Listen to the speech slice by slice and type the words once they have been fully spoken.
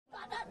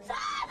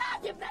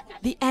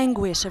The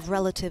anguish of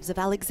relatives of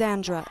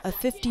Alexandra, a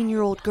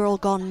 15-year-old girl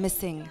gone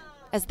missing,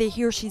 as they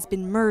hear she's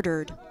been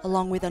murdered,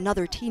 along with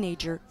another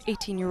teenager,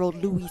 18-year-old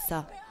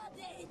Luisa.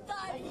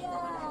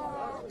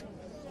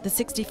 The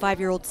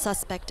 65-year-old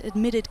suspect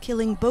admitted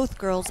killing both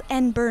girls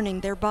and burning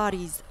their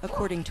bodies,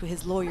 according to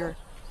his lawyer.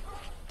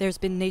 There's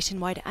been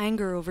nationwide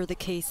anger over the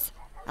case.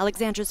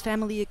 Alexandra's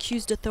family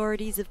accused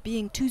authorities of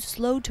being too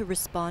slow to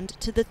respond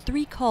to the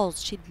 3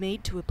 calls she'd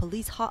made to a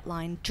police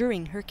hotline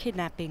during her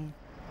kidnapping.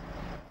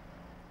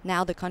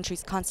 Now the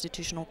country's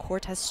constitutional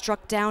court has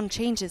struck down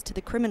changes to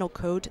the criminal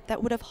code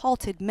that would have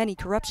halted many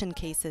corruption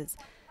cases.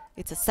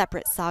 It's a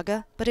separate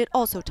saga, but it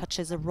also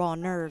touches a raw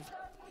nerve.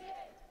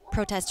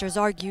 Protesters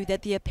argue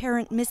that the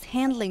apparent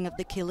mishandling of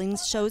the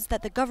killings shows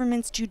that the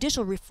government's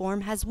judicial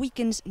reform has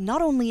weakened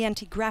not only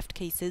anti-graft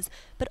cases,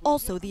 but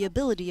also the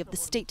ability of the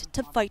state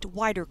to fight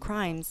wider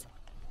crimes.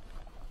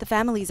 The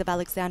families of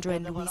Alexandra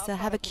and Luisa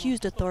have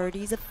accused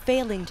authorities of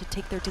failing to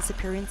take their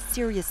disappearance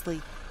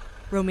seriously.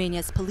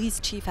 Romania's police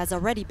chief has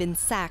already been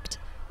sacked,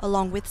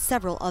 along with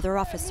several other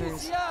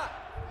officers.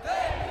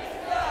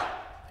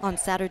 On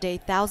Saturday,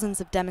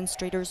 thousands of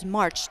demonstrators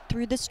marched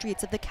through the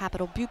streets of the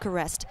capital,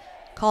 Bucharest,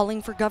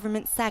 calling for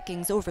government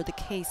sackings over the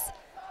case.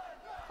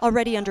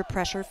 Already under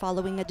pressure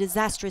following a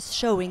disastrous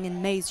showing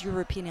in May's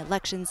European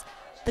elections,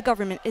 the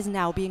government is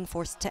now being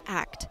forced to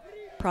act,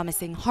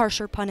 promising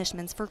harsher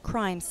punishments for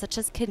crimes such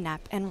as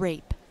kidnap and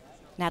rape.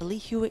 Natalie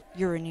Hewitt,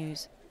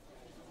 Euronews.